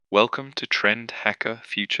Welcome to Trend Hacker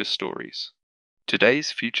Future Stories.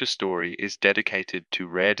 Today's future story is dedicated to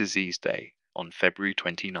Rare Disease Day on February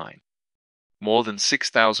 29. More than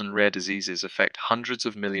 6,000 rare diseases affect hundreds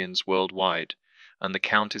of millions worldwide, and the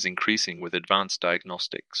count is increasing with advanced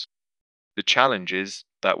diagnostics. The challenge is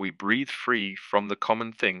that we breathe free from the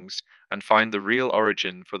common things and find the real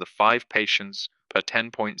origin for the 5 patients per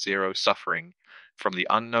 10.0 suffering from the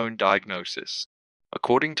unknown diagnosis.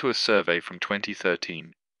 According to a survey from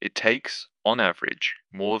 2013, it takes, on average,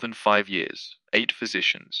 more than 5 years, 8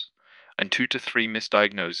 physicians, and 2 to 3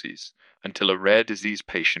 misdiagnoses until a rare disease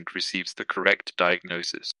patient receives the correct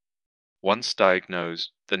diagnosis. Once diagnosed,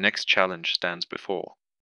 the next challenge stands before.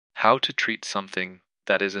 How to treat something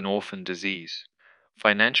that is an orphan disease.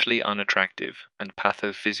 Financially unattractive and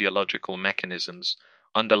pathophysiological mechanisms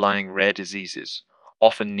underlying rare diseases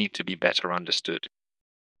often need to be better understood.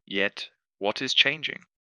 Yet, what is changing?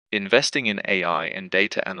 Investing in AI and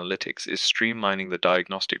data analytics is streamlining the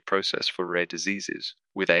diagnostic process for rare diseases,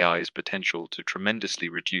 with AI's potential to tremendously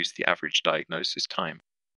reduce the average diagnosis time.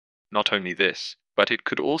 Not only this, but it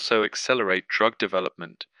could also accelerate drug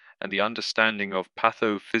development and the understanding of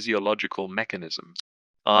pathophysiological mechanisms.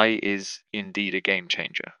 AI is indeed a game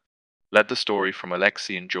changer. Let the story from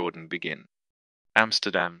Alexi and Jordan begin.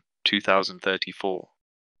 Amsterdam, 2034.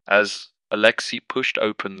 As Alexi pushed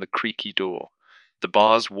open the creaky door, the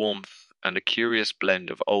bar's warmth and a curious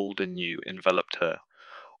blend of old and new enveloped her.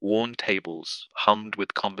 Worn tables hummed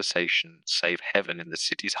with conversation save heaven in the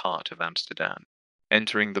city's heart of Amsterdam.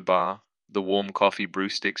 Entering the bar, the warm coffee brew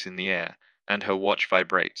sticks in the air, and her watch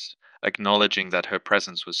vibrates, acknowledging that her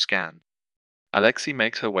presence was scanned. Alexi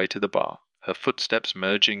makes her way to the bar, her footsteps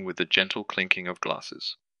merging with the gentle clinking of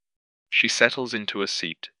glasses. She settles into a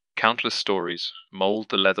seat. Countless stories mold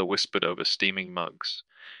the leather whispered over steaming mugs,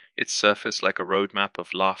 its surface like a roadmap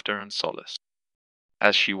of laughter and solace.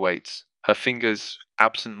 As she waits, her fingers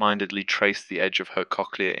absent-mindedly trace the edge of her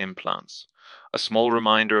cochlear implants, a small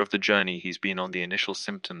reminder of the journey he's been on, the initial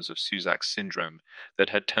symptoms of Suzak's syndrome that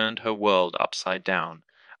had turned her world upside down,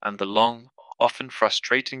 and the long, often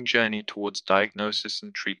frustrating journey towards diagnosis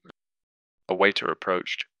and treatment. A waiter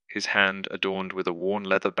approached, his hand adorned with a worn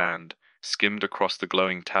leather band, skimmed across the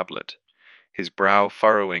glowing tablet, his brow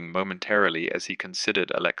furrowing momentarily as he considered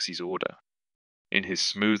Alexi's order. In his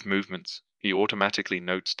smooth movements, he automatically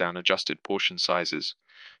notes down adjusted portion sizes.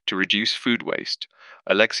 To reduce food waste,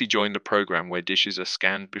 Alexi joined a program where dishes are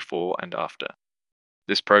scanned before and after.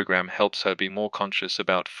 This program helps her be more conscious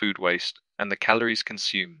about food waste and the calories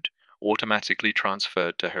consumed, automatically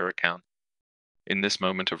transferred to her account. In this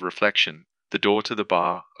moment of reflection, the door to the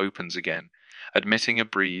bar opens again, admitting a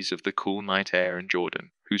breeze of the cool night air and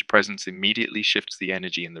Jordan, whose presence immediately shifts the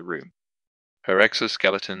energy in the room. Her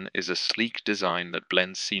exoskeleton is a sleek design that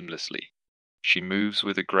blends seamlessly. She moves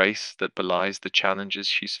with a grace that belies the challenges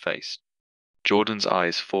she's faced. Jordan's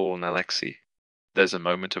eyes fall on Alexi. There's a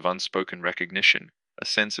moment of unspoken recognition, a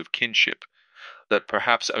sense of kinship, that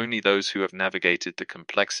perhaps only those who have navigated the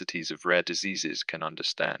complexities of rare diseases can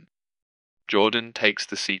understand. Jordan takes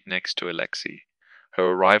the seat next to Alexi, her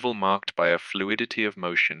arrival marked by a fluidity of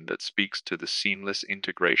motion that speaks to the seamless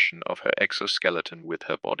integration of her exoskeleton with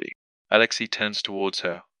her body. Alexi turns towards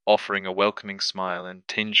her, offering a welcoming smile and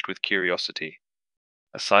tinged with curiosity.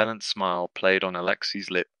 A silent smile played on Alexi's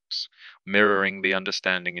lips, mirroring the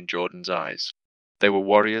understanding in Jordan's eyes. They were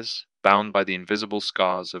warriors, bound by the invisible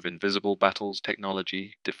scars of invisible battles.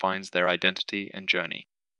 Technology defines their identity and journey.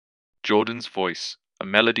 Jordan's voice, a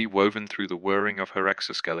melody woven through the whirring of her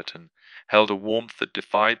exoskeleton, held a warmth that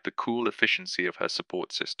defied the cool efficiency of her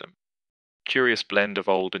support system. Curious blend of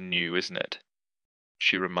old and new, isn't it?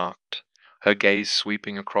 She remarked, her gaze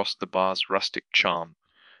sweeping across the bar's rustic charm,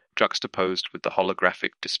 juxtaposed with the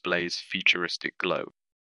holographic display's futuristic glow.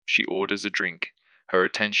 She orders a drink, her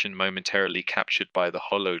attention momentarily captured by the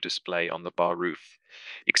hollow display on the bar roof,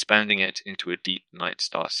 expanding it into a deep night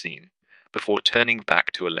star scene, before turning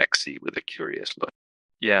back to Alexi with a curious look.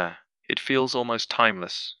 Yeah, it feels almost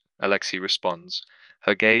timeless, Alexi responds,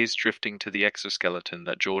 her gaze drifting to the exoskeleton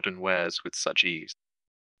that Jordan wears with such ease.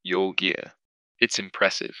 Your gear. It's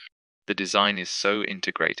impressive. The design is so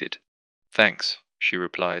integrated. Thanks, she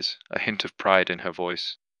replies, a hint of pride in her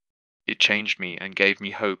voice. It changed me and gave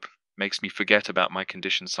me hope, makes me forget about my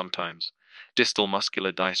condition sometimes. Distal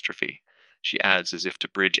muscular dystrophy, she adds as if to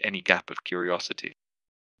bridge any gap of curiosity.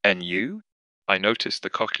 And you? I noticed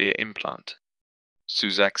the cochlear implant.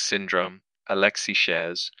 Suzak's syndrome, Alexi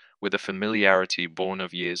shares, with a familiarity born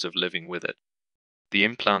of years of living with it. The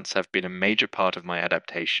implants have been a major part of my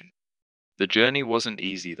adaptation. The journey wasn't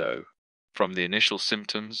easy, though. From the initial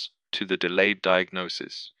symptoms to the delayed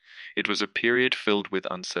diagnosis, It was a period filled with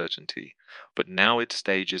uncertainty, but now its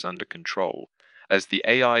stage is under control, as the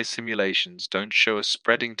AI simulations don't show us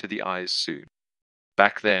spreading to the eyes soon.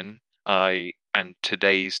 Back then, I and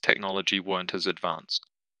today's technology weren't as advanced.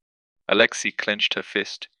 Alexi clenched her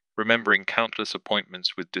fist, remembering countless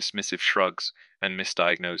appointments with dismissive shrugs and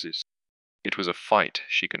misdiagnoses. It was a fight,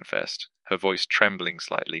 she confessed, her voice trembling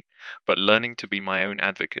slightly, but learning to be my own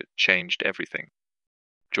advocate changed everything.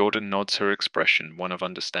 Jordan nods, her expression one of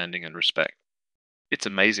understanding and respect. It's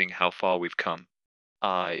amazing how far we've come.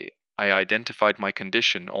 I identified my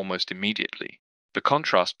condition almost immediately. The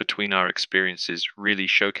contrast between our experiences really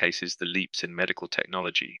showcases the leaps in medical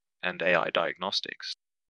technology and AI diagnostics.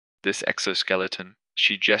 This exoskeleton,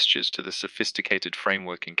 she gestures to the sophisticated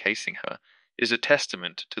framework encasing her, is a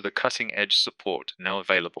testament to the cutting-edge support now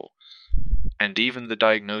available. And even the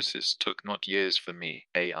diagnosis took not years for me,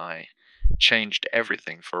 AI, changed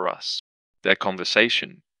everything for us. Their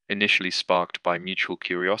conversation, initially sparked by mutual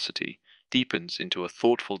curiosity, deepens into a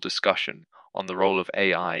thoughtful discussion on the role of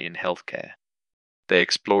AI in healthcare. They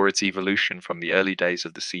explore its evolution from the early days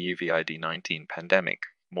of the COVID-19 pandemic,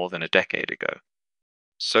 more than a decade ago.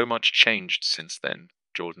 So much changed since then,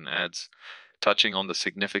 Jordan adds, touching on the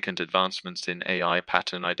significant advancements in AI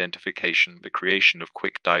pattern identification, the creation of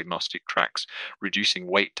quick diagnostic tracks, reducing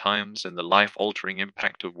wait times, and the life-altering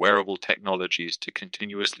impact of wearable technologies to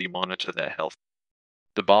continuously monitor their health.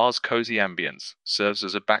 The bar's cozy ambience serves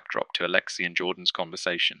as a backdrop to Alexi and Jordan's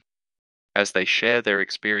conversation. As they share their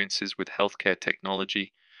experiences with healthcare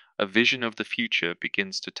technology, a vision of the future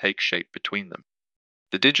begins to take shape between them.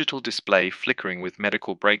 The digital display flickering with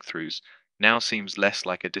medical breakthroughs now seems less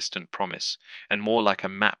like a distant promise and more like a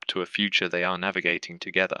map to a future they are navigating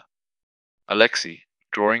together. Alexi,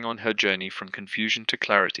 drawing on her journey from confusion to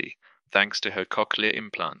clarity thanks to her cochlear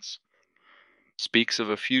implants, speaks of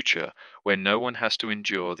a future where no one has to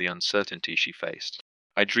endure the uncertainty she faced.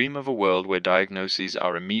 I dream of a world where diagnoses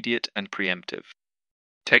are immediate and preemptive.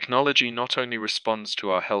 Technology not only responds to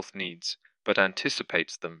our health needs, but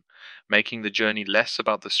anticipates them, making the journey less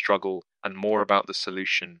about the struggle and more about the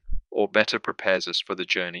solution, or better prepares us for the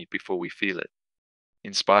journey before we feel it.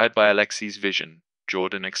 Inspired by Alexi's vision,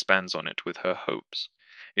 Jordan expands on it with her hopes,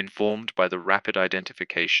 informed by the rapid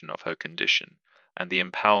identification of her condition and the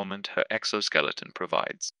empowerment her exoskeleton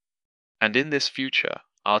provides. And in this future,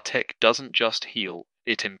 our tech doesn't just heal,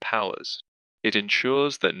 it empowers. It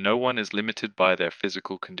ensures that no one is limited by their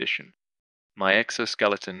physical condition. My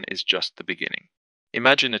exoskeleton is just the beginning.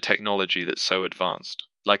 Imagine a technology that's so advanced,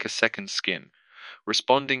 like a second skin,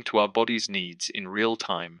 responding to our body's needs in real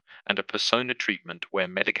time, and a persona treatment where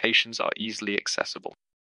medications are easily accessible.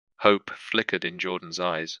 Hope flickered in Jordan's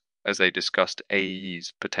eyes as they discussed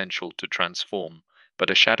AE's potential to transform,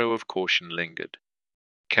 but a shadow of caution lingered.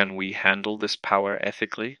 Can we handle this power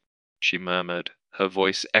ethically? She murmured, her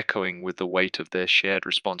voice echoing with the weight of their shared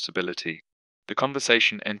responsibility. The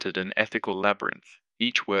conversation entered an ethical labyrinth.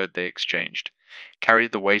 Each word they exchanged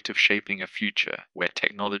carried the weight of shaping a future where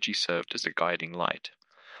technology served as a guiding light,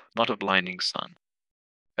 not a blinding sun.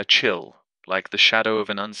 A chill, like the shadow of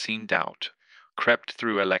an unseen doubt, crept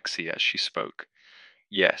through Alexia as she spoke.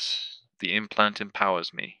 Yes, the implant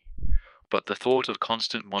empowers me, but the thought of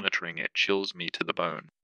constant monitoring it chills me to the bone.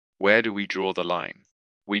 Where do we draw the line?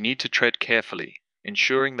 We need to tread carefully,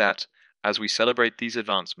 ensuring that, as we celebrate these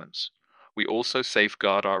advancements, we also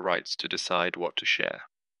safeguard our rights to decide what to share.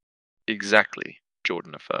 Exactly,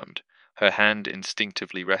 Jordan affirmed, her hand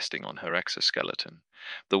instinctively resting on her exoskeleton,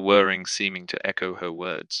 the whirring seeming to echo her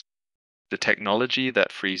words. The technology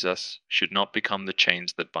that frees us should not become the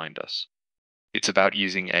chains that bind us. It's about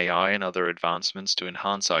using AI and other advancements to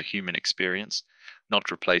enhance our human experience, not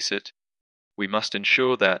replace it. We must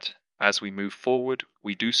ensure that, as we move forward,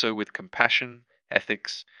 we do so with compassion,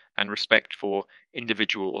 ethics, and respect for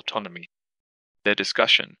individual autonomy. Their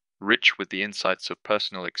discussion, rich with the insights of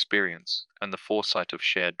personal experience and the foresight of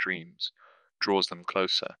shared dreams, draws them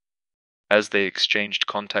closer. As they exchanged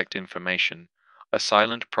contact information, a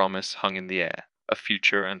silent promise hung in the air, a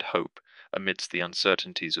future and hope amidst the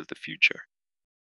uncertainties of the future.